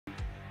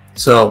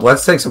So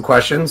let's take some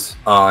questions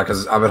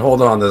because I've been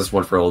holding on to this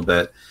one for a little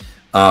bit.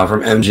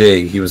 From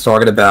MG, he was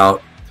talking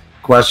about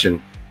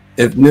question: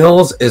 if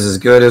Nils is as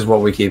good as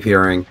what we keep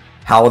hearing,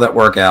 how will that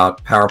work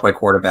out? Power play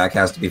quarterback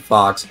has to be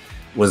Fox.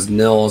 Was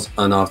Nils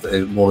enough?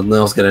 Will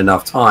Nils get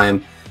enough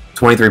time?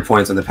 23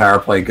 points in the power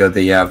play. Good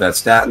that you have that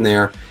stat in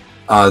there.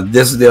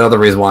 This is the other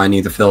reason why I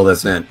need to fill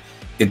this in.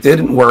 It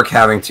didn't work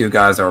having two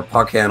guys that were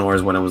puck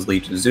handlers when it was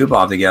Leach and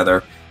Zubov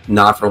together.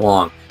 Not for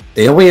long.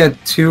 They only had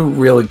two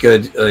really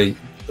good,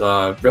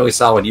 really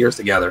solid years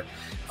together.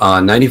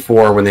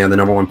 94 when they had the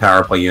 #1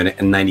 power play unit,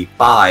 and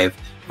 95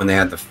 when they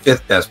had the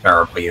 5th best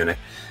power play unit.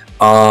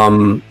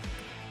 The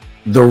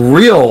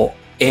real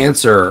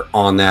answer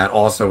on that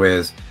also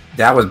is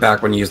that was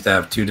back when you used to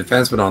have two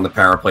defensemen on the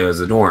power play as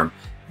the norm.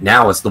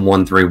 Now it's the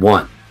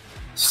 1-3-1.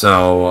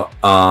 So,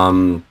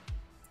 and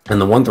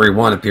the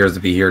 1-3-1 appears to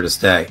be here to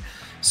stay.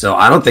 So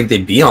I don't think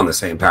they'd be on the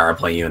same power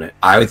play unit.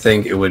 I would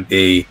think it would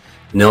be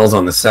Nils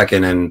on the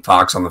second and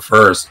Fox on the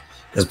first,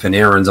 because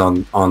Panarin's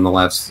on the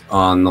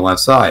left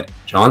side.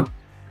 John?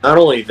 Not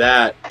only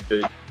that,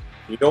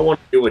 you don't want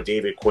to do what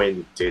David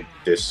Quinn did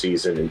this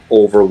season and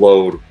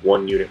overload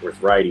one unit with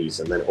righties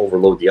and then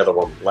overload the other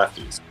one with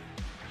lefties.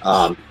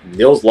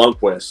 Nils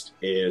Lundkvist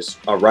is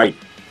a righty,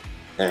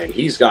 and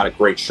he's got a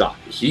great shot.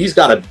 He's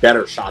got a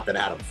better shot than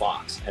Adam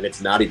Fox, and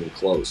it's not even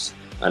close.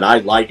 And I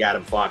like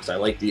Adam Fox. I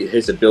like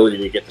his ability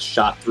to get the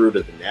shot through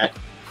to the net,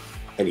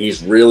 and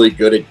he's really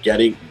good at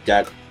getting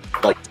that,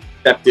 like,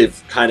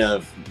 deceptive kind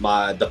of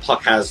the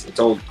puck has its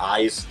own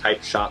eyes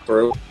type shot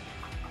through.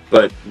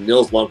 But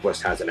Nils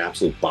Lundkvist has an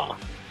absolute bomb.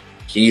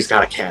 He's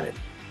got a cannon,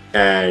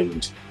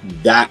 and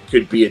that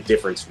could be a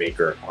difference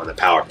maker on the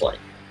power play.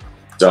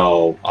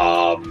 So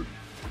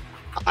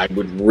I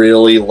would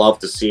really love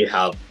to see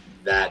how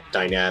that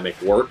dynamic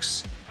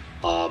works.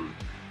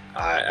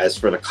 As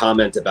for the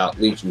comment about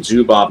Leach and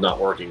Zubov not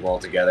working well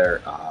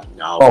together,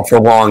 no. Oh, for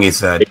long, he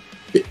said.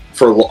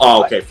 For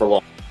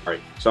long.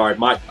 Sorry,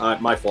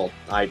 my fault.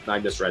 I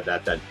misread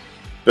that then.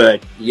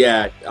 But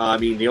yeah, I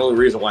mean, the only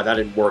reason why that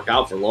didn't work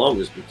out for long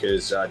was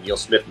because Neil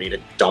Smith made a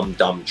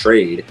dumb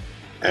trade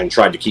and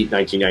tried to keep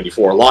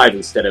 1994 alive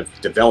instead of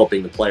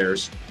developing the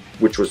players,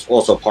 which was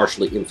also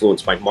partially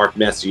influenced by Mark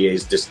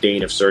Messier's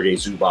disdain of Sergei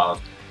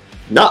Zubov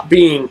not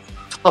being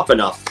tough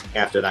enough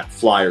after that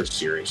Flyers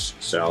series.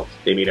 So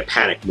they made a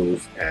panic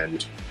move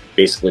and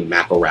basically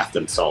McElrath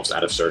themselves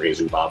out of Sergei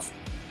Zubov.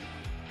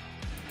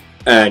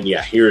 And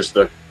yeah, this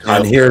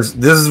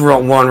is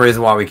one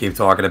reason why we keep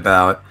talking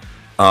about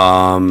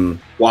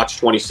watch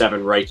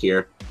 27 right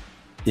here.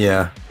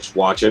 Yeah, just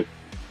watch it,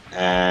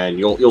 and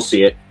you'll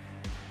see it.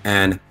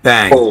 And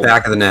bang,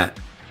 back of the net.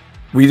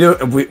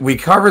 We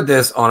covered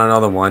this on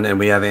another one, and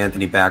we have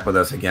Anthony back with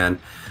us again.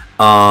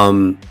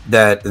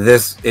 That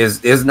this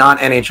is not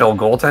NHL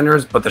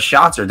goaltenders, but the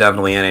shots are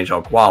definitely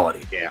NHL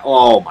quality. Yeah.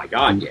 Oh my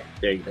God. Yeah.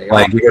 They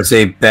like you can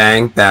see,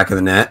 bang, back of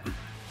the net.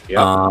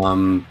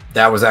 Yep.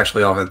 That was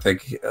actually off. I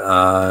think.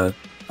 Oh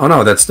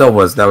no,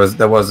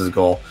 that was his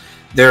goal.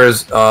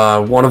 There's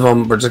one of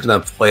them. We're just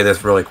gonna play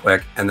this really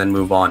quick and then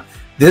move on.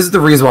 This is the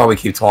reason why we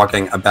keep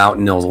talking about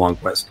Nils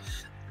Lundkvist.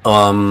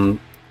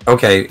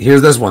 Okay,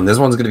 here's this one. This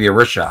one's gonna be a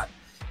wrist shot.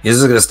 He's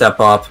just gonna step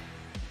up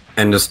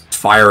and just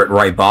fire it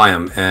right by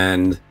him.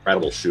 And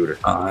incredible shooter.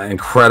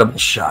 Incredible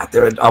shot.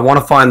 I want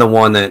to find the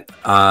one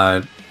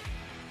that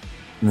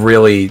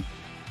really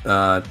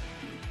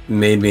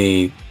made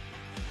me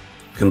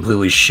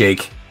completely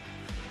shake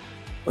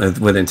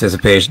with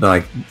anticipation.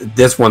 Like,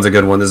 this one's a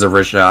good one. This is a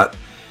wrist shot.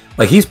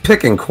 Like, he's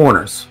picking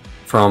corners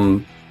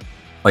from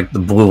like the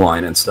blue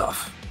line and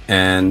stuff.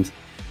 And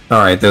all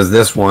right, there's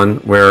this one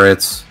where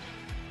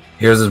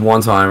here's his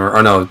one-timer.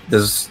 Oh no,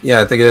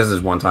 I think it is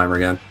his one-timer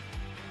again.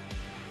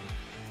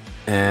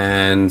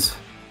 And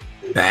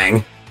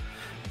bang.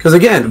 Because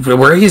again,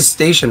 where he's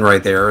stationed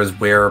right there is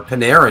where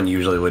Panarin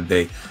usually would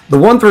be. The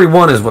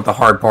 1-3-1 is what the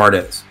hard part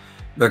is.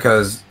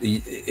 Because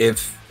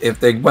if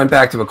they went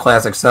back to a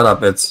classic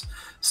setup, it's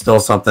still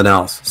something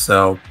else.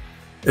 So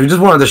I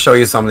just wanted to show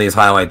you some of these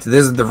highlights.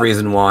 This is the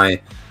reason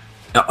why.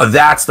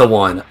 That's the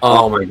one.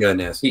 Oh my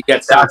goodness.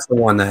 That's the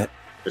one that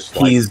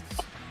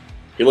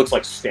he looks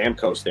like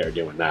Stamkos there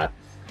doing that.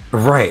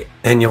 Right.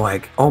 And you're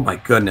like, oh my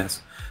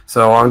goodness.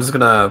 So I'm just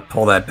gonna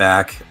pull that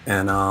back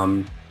and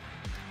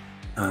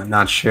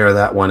not share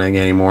that one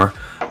anymore.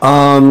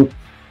 John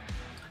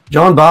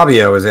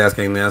Bobbio is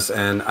asking this,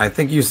 and I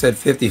think you said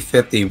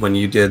 50-50 when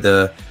you did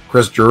the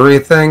Chris Drury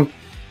thing.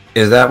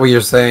 Is that what you're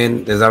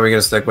saying? Is that what you're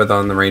gonna stick with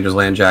on the Rangers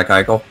land Jack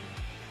Eichel?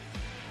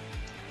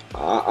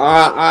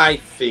 I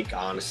think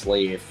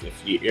honestly,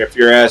 if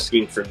you're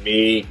asking for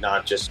me,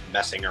 not just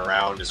messing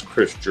around as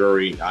Chris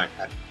Drury, I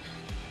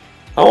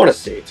want to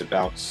say it's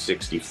about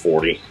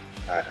 60-40.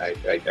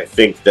 I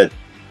think that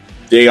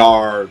they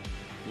are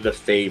the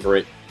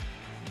favorite,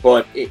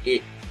 but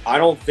I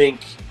don't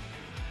think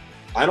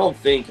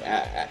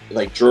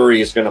like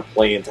Drury is going to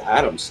play into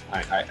Adams.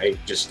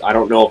 I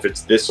don't know if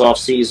it's this off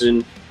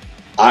season.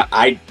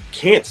 I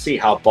can't see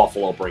how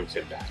Buffalo brings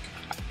him back.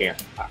 I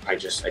can't. I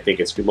think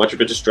it's too much of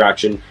a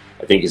distraction.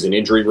 I think he's an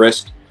injury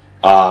risk.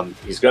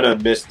 He's going to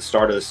miss the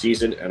start of the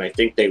season, and I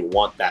think they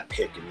want that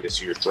pick in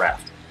this year's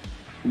draft.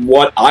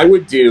 What I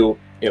would do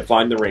if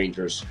I'm the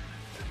Rangers,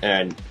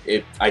 and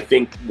I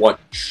think what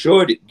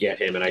should get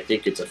him, and I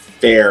think it's a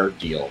fair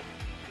deal,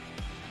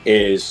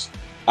 is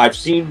I've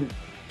seen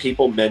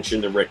people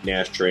mention the Rick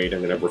Nash trade.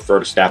 I'm going to refer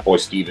to Statboy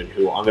Steven,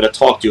 who I'm going to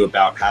talk to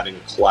about having a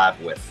collab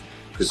with,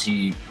 because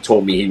he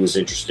told me he was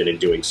interested in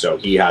doing so.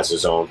 He has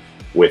his own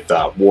with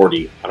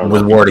Wardy. I don't know.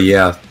 With Wardy,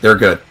 yeah. They're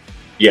good.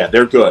 Yeah,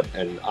 they're good.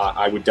 And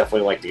I would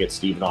definitely like to get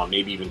Steven on,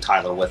 maybe even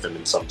Tyler with him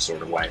in some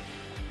sort of way.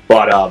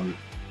 But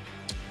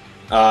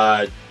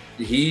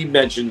he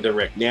mentioned the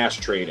Rick Nash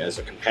trade as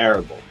a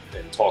comparable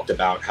and talked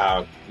about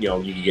how, you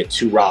know, you could get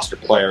 2 roster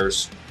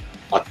players,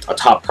 a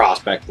top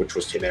prospect, which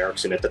was Tim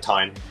Erickson at the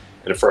time,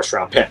 and a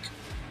first-round pick.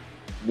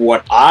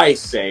 What I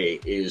say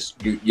is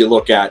you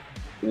look at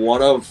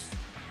one of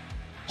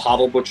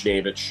Pavel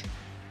Buchnevich,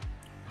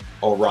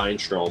 Orion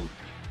Strome,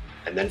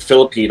 and then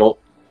Filipino,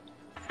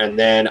 and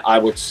then I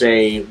would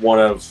say one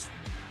of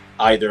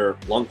either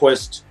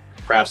Lundkvist,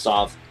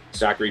 Kravtsov,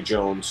 Zachary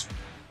Jones,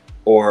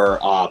 or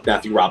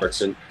Matthew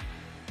Robertson,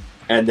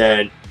 and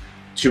then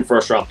 2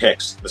 first-round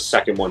picks, the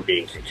second one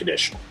being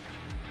conditional.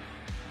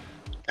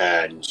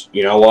 And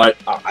you know what?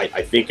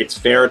 I think it's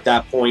fair at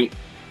that point.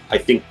 I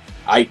think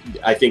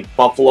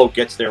Buffalo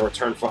gets their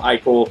return for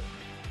Eichel.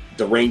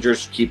 The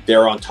Rangers keep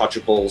their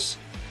untouchables.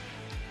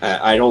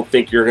 I don't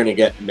think you're going to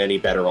get many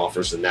better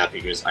offers than that,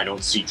 because I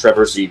don't see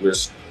Trevor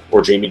Zegras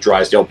or Jamie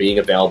Drysdale being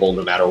available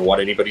no matter what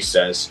anybody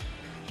says.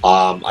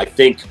 I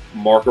think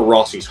Marco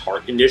Rossi's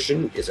heart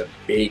condition is a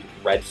big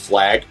red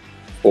flag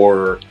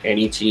for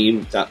any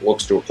team that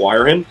looks to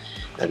acquire him,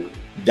 and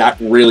that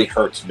really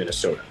hurts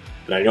Minnesota.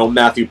 And I know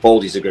Matthew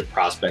Boldy's a good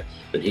prospect,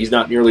 but he's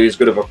not nearly as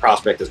good of a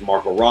prospect as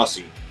Marco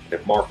Rossi.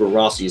 If Marco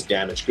Rossi is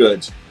damaged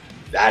goods,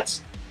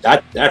 that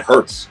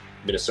hurts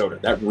Minnesota.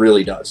 That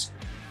really does.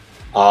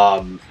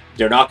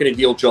 They're not going to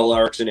deal Joel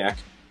Eriksson-Ek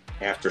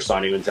after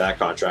signing into that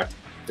contract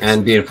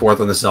and being 4th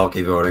on the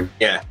Selke voting.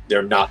 Yeah,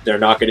 they're not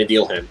going to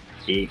deal him.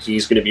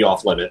 He's going to be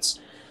off limits.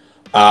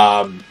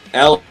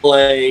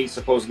 LA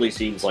supposedly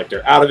seems like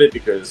they're out of it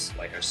because,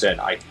 like I said,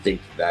 I think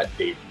that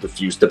they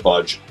refuse to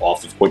budge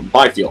off of Quinton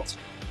Byfield.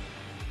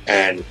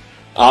 And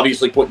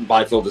obviously, Quinton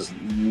Byfield is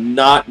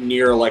not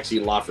near Alexis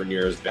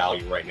Lafreniere's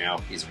value right now.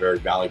 He's a very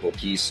valuable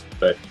piece,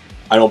 but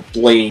I don't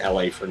blame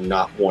LA for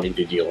not wanting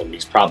to deal him.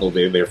 He's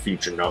probably their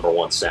future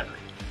 #1 center.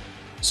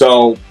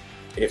 So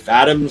if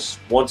Adams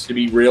wants to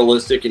be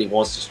realistic and he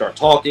wants to start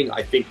talking,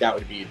 I think that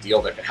would be a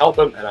deal that could help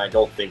him, and I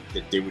don't think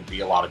that there would be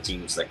a lot of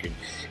teams that could,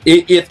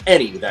 if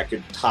any, that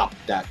could top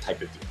that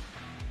type of deal.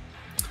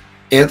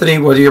 Anthony,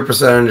 what are your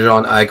percentage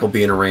on Eichel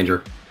being a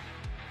Ranger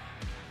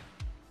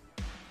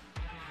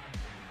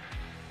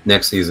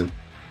next season?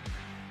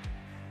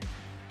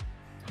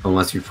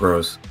 Unless you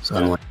froze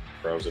suddenly.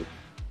 Yeah, frozen.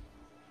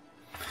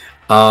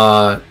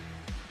 I'm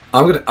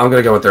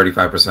gonna go with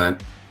 35%.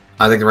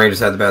 I think the Rangers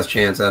had the best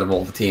chance out of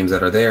all the teams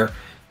that are there,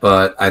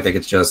 but I think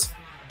it's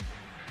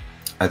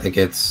I don't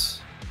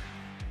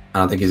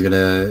think he's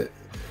gonna.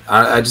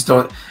 I just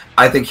don't.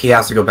 I think he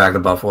has to go back to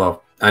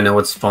Buffalo. I know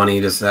it's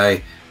funny to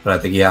say, but I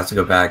think he has to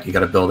go back. You got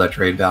to build that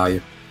trade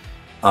value.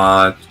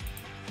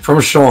 From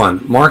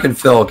Sean, Mark and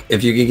Phil,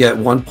 if you could get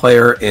one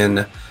player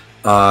in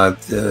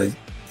the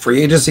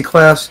free agency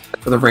class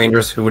for the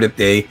Rangers, who would it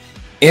be?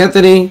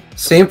 Anthony,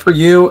 same for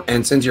you.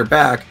 And since you're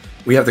back,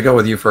 we have to go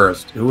with you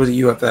first. Who is a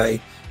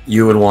UFA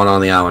you would want on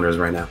the Islanders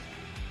right now?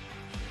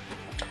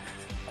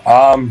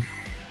 I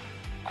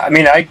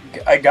mean, I'm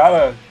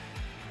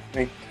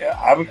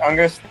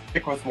gonna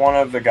stick with one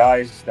of the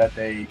guys that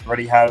they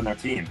already had on their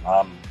team.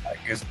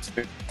 Because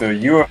the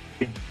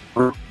UFA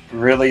group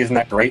really isn't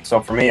that great.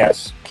 So for me, I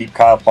keep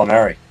Kyle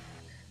Palmieri.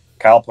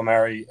 Kyle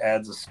Palmieri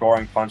adds a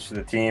scoring punch to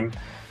the team.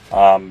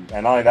 And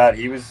not only that,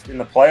 he was in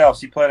the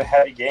playoffs. He played a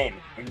heavy game.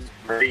 He was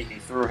great. He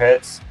threw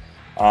hits.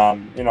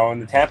 You know, in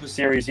the Tampa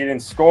series, he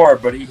didn't score,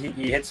 but he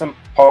hit some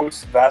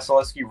posts.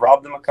 Vasilevsky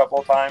robbed him a couple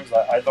of times.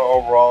 I thought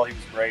overall he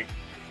was great.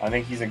 I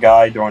think he's a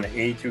guy during an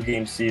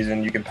 82-game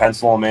season. You can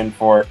pencil him in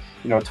for,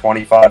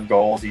 25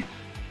 goals. He's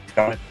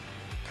done it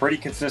pretty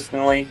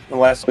consistently in the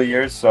last 2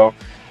 years. So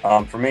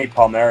for me,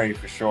 Palmieri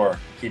for sure.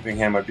 Keeping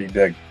him would be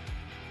big.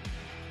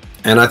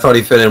 And I thought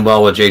he fit in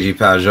well with JG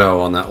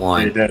Pageau on that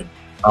line. He did.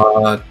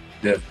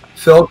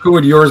 Phil, who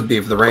would yours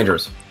be for the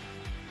Rangers?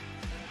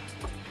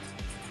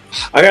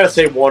 I gotta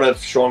say one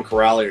of Sean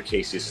Corrali or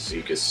Casey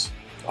Cizikas.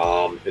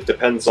 It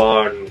depends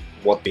on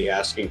what the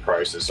asking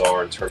prices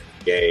are in terms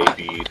of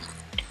AAV.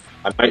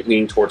 I might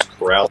lean towards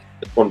Corrali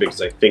this one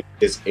because I think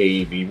his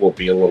AAV will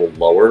be a little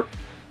lower,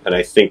 and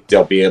I think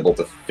they'll be able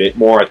to fit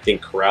more. I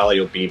think Corrali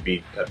will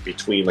be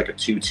between like a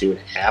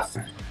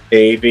 2.5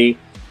 AAV.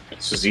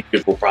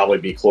 Cizikas will probably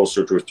be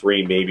closer to a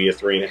 3, maybe a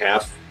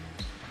 3.5.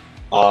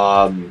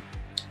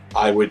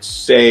 I would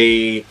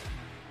say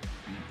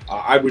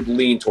I would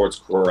lean towards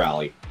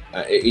Corrali.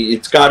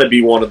 It's got to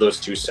be one of those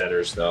two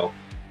centers, though.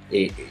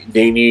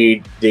 They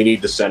need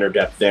the center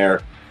depth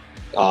there,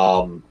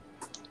 and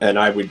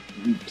I would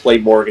play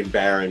Morgan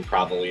Barron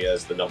probably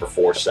as the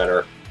 #4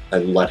 center.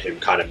 and let him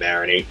kind of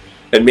marinate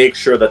and make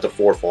sure that the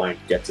fourth line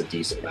gets a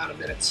decent amount of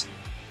minutes.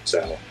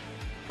 So,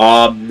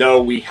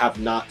 no, we have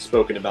not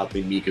spoken about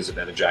the Mika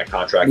Zibanejad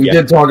contract yet. We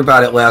did talk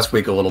about it last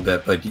week a little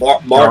bit, but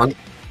Mark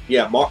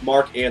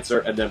answer,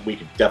 and then we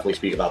could definitely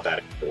speak about that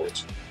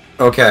afterwards.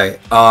 Okay,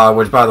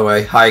 which, by the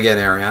way, hi again,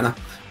 Ariana.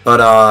 But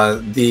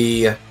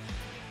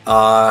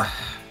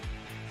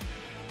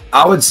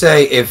I would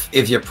say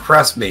if you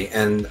press me,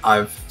 and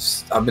I've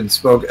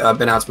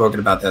been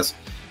outspoken about this,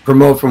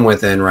 promote from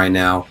within right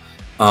now.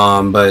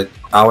 But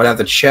I would have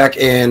to check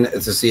in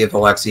to see if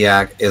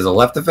Alexiak is a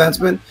left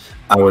defenseman.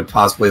 I would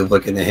possibly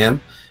look into him.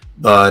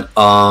 But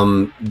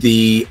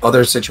the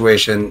other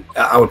situation,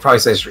 I would probably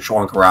say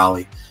Sean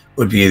Corrali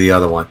would be the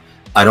other one.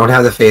 I don't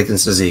have the faith in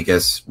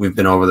Cizikas. We've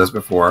been over this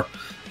before.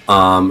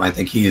 I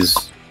think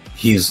he's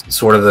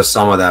sort of the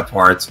sum of that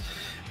parts.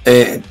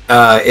 And,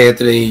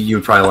 Anthony, you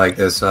would probably like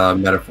this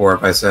metaphor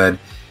if I said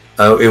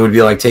it would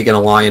be like taking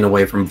a lion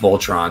away from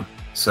Voltron.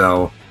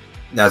 So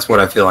that's what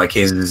I feel like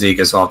Casey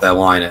Cizikas off that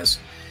line is.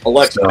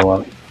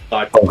 So,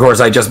 of course,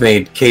 I just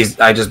made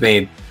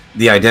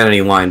the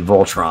identity line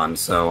Voltron,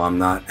 so I'm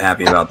not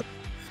happy about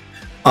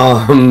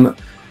that.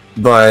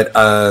 But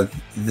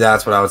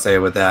that's what I would say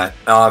with that.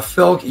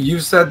 Phil, you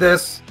said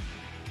this.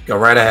 Go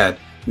right ahead.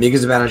 Mika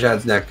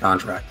Zibanejad's next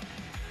contract.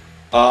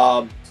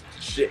 To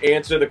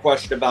answer the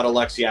question about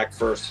Alexiak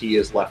first, he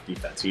is left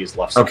defense. He is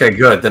left side. Okay,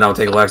 good. Then I'll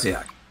take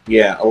Alexiak.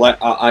 Yeah,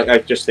 I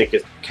just think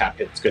his cap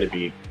hit's going to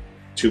be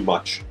too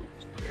much.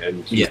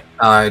 And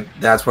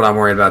that's what I'm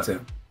worried about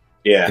too.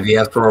 Yeah. If he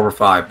asks for over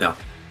 5, no.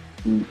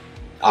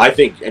 I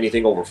think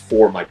anything over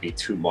 4 might be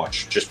too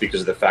much, just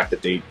because of the fact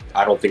that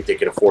I don't think they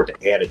can afford to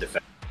add a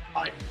defensive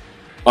line.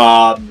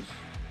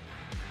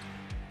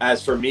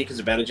 As for Mika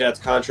Zibanejad's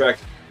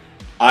contract,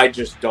 I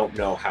just don't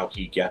know how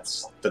he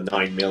gets the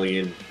 $9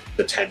 million,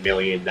 the $10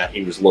 million that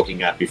he was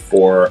looking at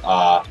before.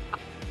 Actually,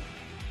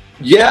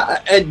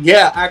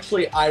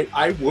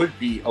 I would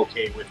be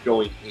okay with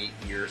going 8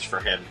 years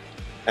for him.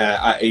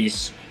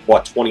 He's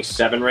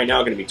 27 right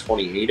now, going to be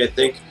 28, I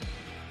think.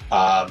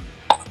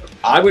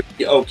 I would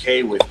be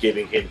okay with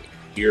giving him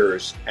 8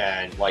 years,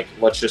 and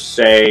let's just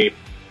say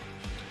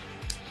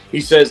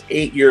he says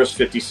 8 years,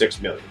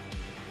 $56 million,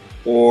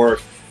 or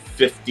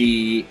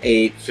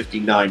 58,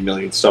 59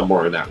 million,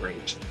 somewhere in that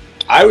range.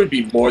 I would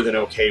be more than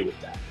okay with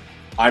that.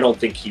 I don't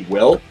think he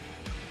will,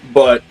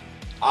 but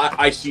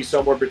I see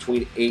somewhere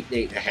between 8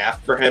 and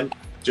 8.5 for him,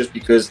 just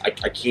because I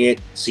can't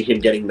see him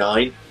getting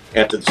 9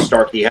 after the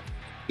start he had this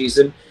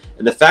season.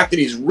 And the fact that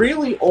he's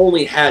really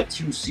only had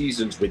 2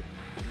 seasons with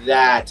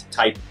that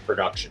type of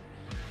production.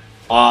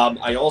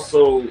 I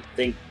also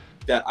think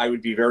that I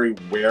would be very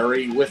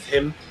wary with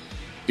him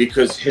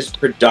because his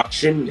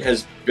production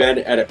has been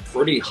at a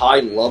pretty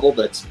high level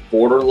that's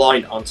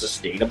borderline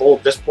unsustainable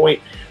at this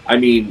point. I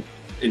mean,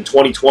 in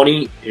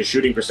 2020, his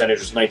shooting percentage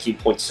was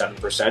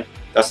 19.7%.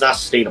 That's not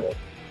sustainable.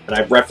 And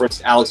I've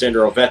referenced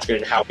Alexander Ovechkin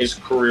and how his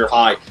career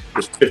high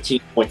was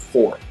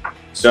 15.4.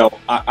 So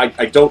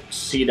I don't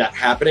see that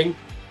happening.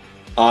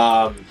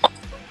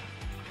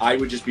 I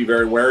would just be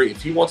very wary.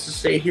 If he wants to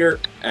stay here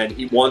and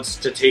he wants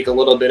to take a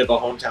little bit of a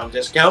hometown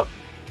discount,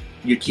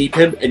 you keep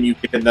him and you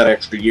give him that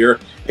extra year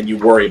and you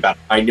worry about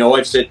it. I know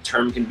I've said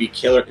term can be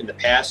killer in the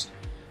past,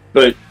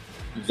 but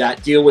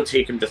that deal would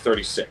take him to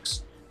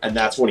 36. And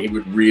that's when he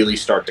would really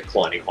start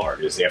declining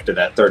hard, is after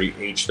that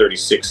age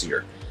 36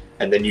 year.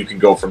 And then you can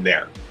go from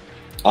there.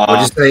 Would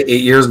you say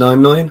 8 years, $9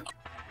 million?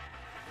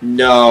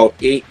 No,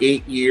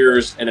 8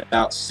 years and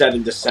about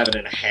 7 to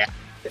 7.5.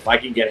 If I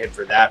can get him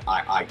for that,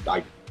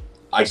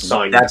 I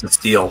sign. That's a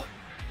steal.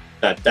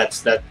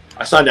 That's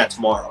I sign that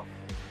tomorrow.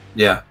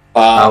 Yeah.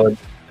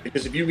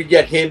 Because if you could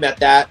get him at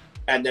that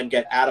and then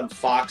get Adam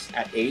Fox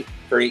at 8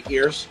 for 8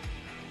 years,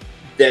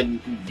 then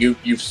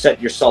you've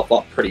set yourself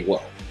up pretty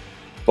well.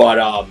 But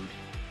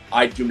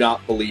I do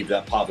not believe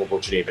that Pavel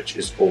Buchnevich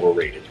is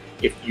overrated.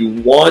 If you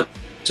want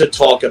to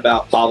talk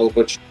about Pavel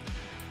Buchnevich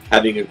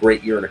having a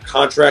great year and a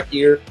contract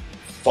year,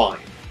 fine.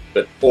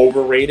 But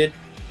overrated?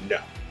 No.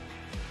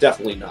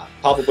 Definitely not.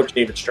 Pavel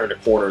Buchnevich turned a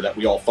corner that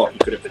we all thought he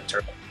could have been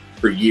turned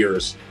for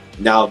years.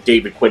 Now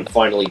David Quinn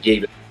finally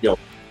gave it,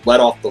 let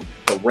off the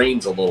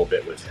reins a little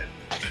bit with him.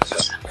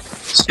 So.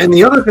 And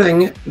the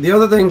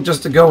other thing,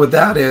 just to go with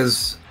that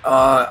is,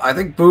 I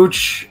think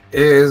Buch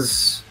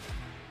is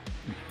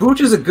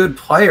a good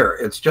player.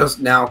 It's just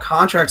now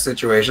contract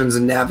situations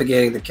and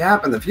navigating the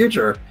cap in the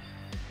future.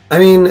 I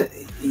mean,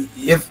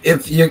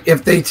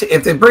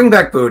 if they bring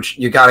back Buch,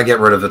 you got to get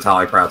rid of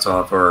Vitaly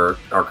Kravtsov or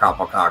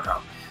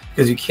Kakko,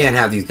 because you can't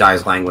have these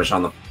guys languish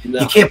on the.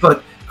 No. You can't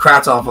put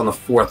Kravtsov on the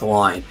 4th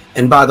line.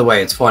 And by the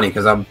way, it's funny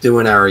because I'm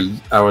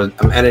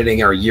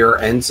editing our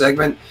year-end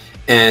segment,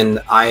 and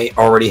I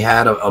already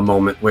had a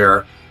moment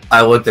where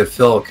I looked at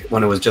Phil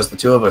when it was just the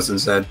two of us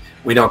and said,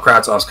 "We know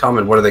Kravtsov's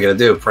coming. What are they going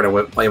to do?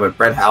 Play with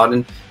Brett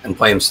Howden and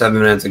play him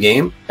 7 minutes a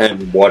game?"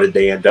 And what did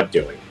they end up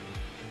doing?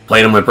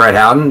 Played him with Brett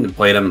Howden and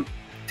played him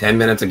 10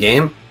 minutes a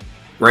game.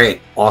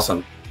 Great,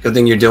 awesome. Good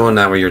thing you're doing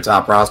that with your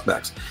top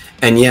prospects.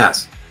 And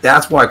yes,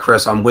 that's why,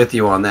 Chris, I'm with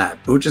you on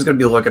that. Buch is going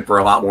to be looking for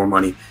a lot more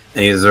money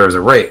and he deserves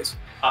a raise.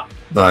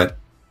 But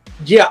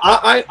yeah,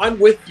 I'm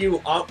with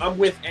you. I'm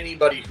with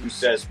anybody who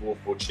says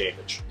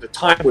Vucevic. The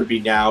time would be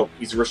now.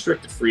 He's a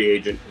restricted free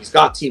agent. He's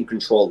got team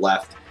control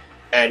left,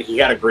 and he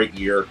had a great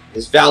year.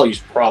 His value's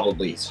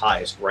probably his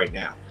highest right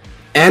now.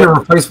 And a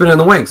replacement in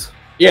the wings.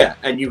 Yeah,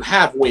 and you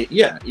have wings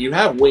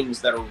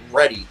that are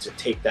ready to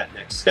take that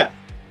next step.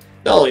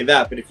 Not only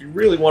that, but if you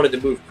really wanted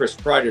to move Chris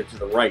Kreider to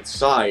the right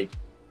side,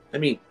 I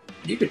mean,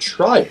 you could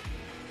try it.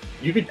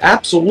 You could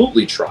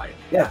absolutely try it.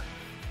 Yeah.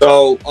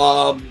 So,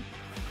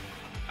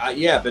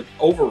 yeah, but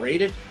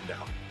overrated? No,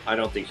 I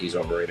don't think he's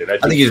overrated. I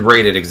think he's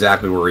rated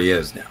exactly where he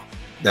is now.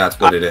 That's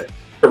what it is.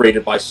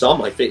 Rated by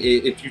some. I think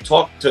if you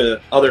talk to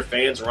other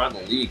fans around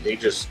the league,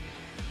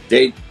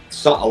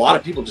 a lot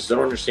of people just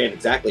don't understand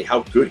exactly how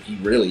good he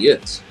really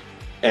is.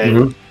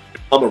 And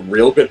I'm a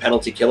real good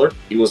penalty killer.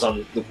 He was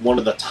on one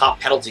of the top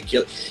penalty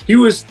kill. He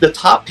was the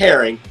top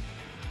pairing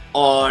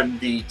on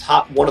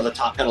one of the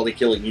top penalty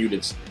killing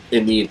units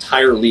in the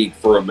entire league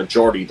for a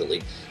majority of the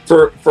league.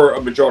 For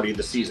a majority of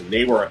the season,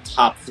 they were a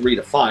top 3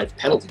 to 5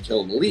 penalty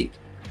kill in the league,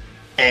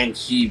 and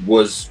he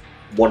was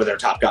one of their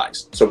top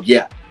guys. So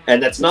yeah,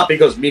 and that's not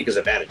because Mika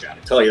Zibanejad. I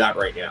tell you that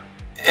right now.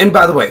 And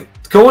by the way,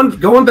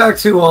 going back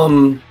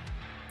to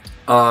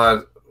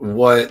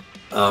what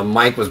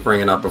Mike was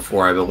bringing up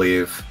before, I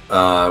believe,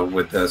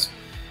 with this,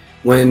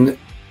 when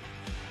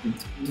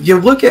you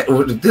look at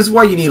this, is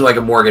why you need like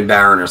a Morgan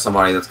Barron or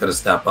somebody that's going to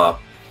step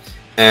up.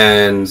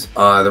 And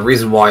the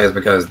reason why is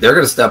because they're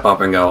going to step up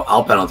and go,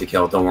 I'll penalty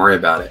kill, don't worry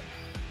about it.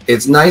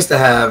 It's nice to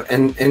have,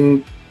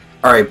 and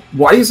all right,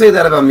 why do you say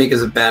that about Mika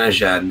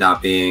Zibanejad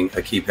not being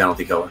a key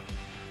penalty killer?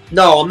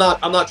 No, I'm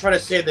not trying to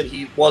say that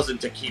he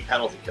wasn't a key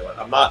penalty killer.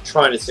 I'm not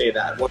trying to say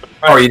that.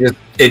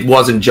 It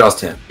wasn't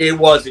just him. It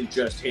wasn't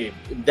just him.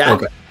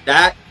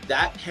 That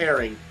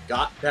pairing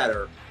got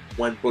better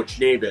when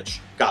Vucevic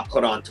got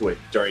put onto it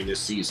during this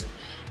season.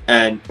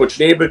 And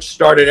Vucevic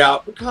started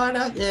out kind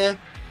of,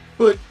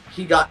 but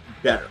he got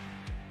better.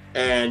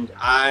 And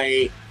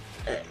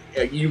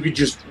you could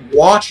just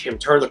watch him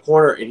turn the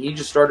corner, and he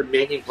just started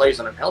making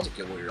plays on a penalty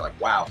kill where you're like,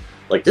 wow,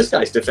 like this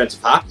guy's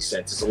defensive hockey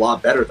sense is a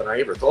lot better than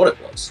I ever thought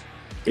it was.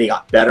 And he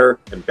got better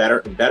and better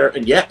and better.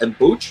 And yeah, and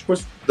Booch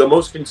was the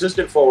most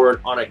consistent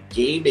forward on a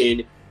game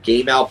in,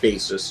 game out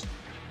basis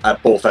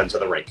at both ends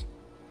of the rink.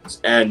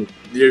 And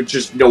there's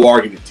just no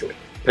argument to it.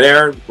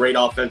 Panarin, great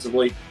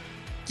offensively,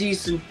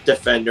 decent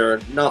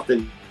defender,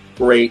 nothing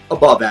great,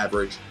 above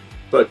average.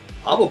 But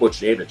Pavel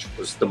Vucevic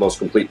was the most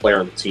complete player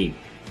on the team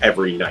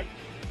every night.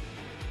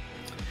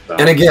 So.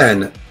 And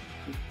again,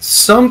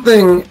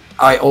 something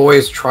I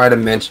always try to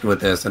mention with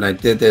this, and I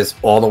did this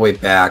all the way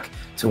back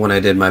to when I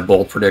did my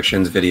bold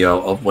predictions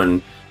video of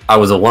when I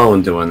was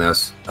alone doing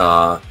this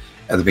at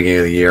the beginning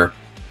of the year,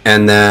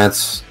 and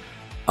that's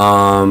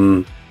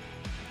the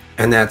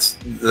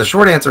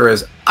short answer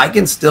is I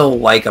can still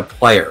like a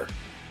player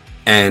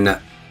and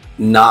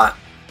look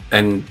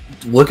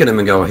at him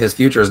and go, his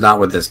future is not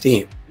with this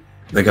team,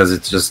 because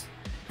it's just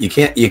you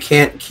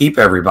can't keep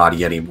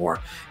everybody anymore.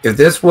 If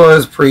this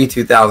was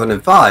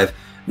pre-2005,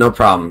 no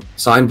problem.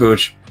 Sign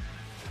Booch,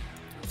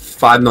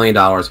 $5 million,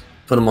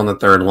 put him on the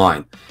third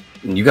line.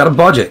 And you got a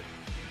budget,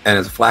 and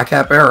it's a flat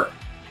cap error.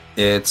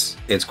 It's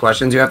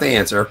questions you have to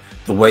answer.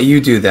 The way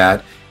you do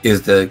that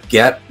is to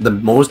get the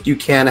most you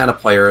can out of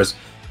players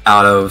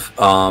out of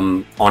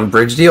on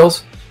bridge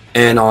deals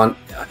and on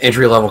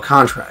entry level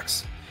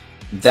contracts.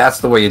 That's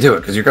the way you do it,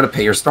 because you're going to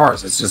pay your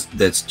stars. It's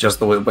just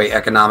the way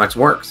economics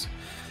works.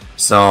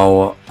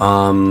 So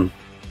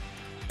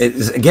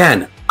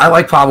again, I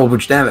like Pavel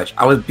Vucevic.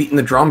 I was beating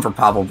the drum for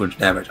Pavel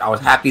Vucevic. I was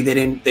happy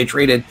they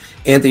traded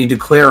Anthony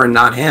Duclair and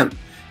not him,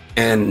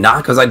 and not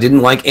because I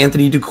didn't like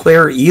Anthony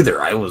Duclair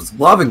either. I was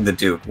loving the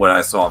Duke, what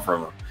I saw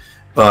from him.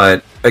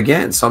 But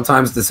again,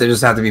 sometimes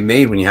decisions have to be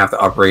made when you have to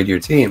upgrade your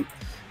team.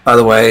 By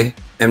the way,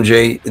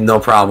 MJ, no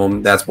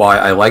problem. That's why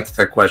I liked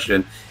that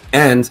question.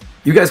 And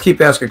you guys keep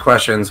asking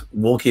questions.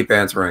 We'll keep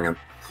answering them.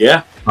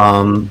 Yeah.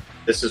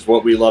 This is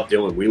what we love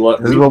doing.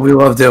 This is what we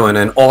love doing.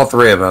 And all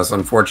three of us,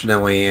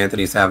 unfortunately,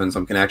 Anthony's having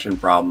some connection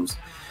problems.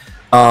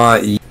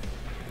 If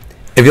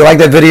you like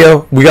that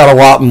video, we got a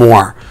lot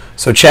more.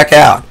 So check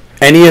out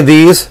any of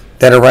these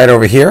that are right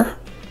over here.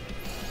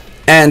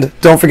 And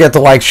don't forget to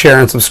like, share,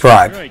 and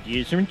subscribe. Your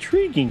ideas are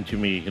intriguing to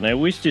me, and I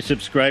wish to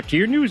subscribe to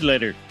your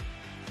newsletter.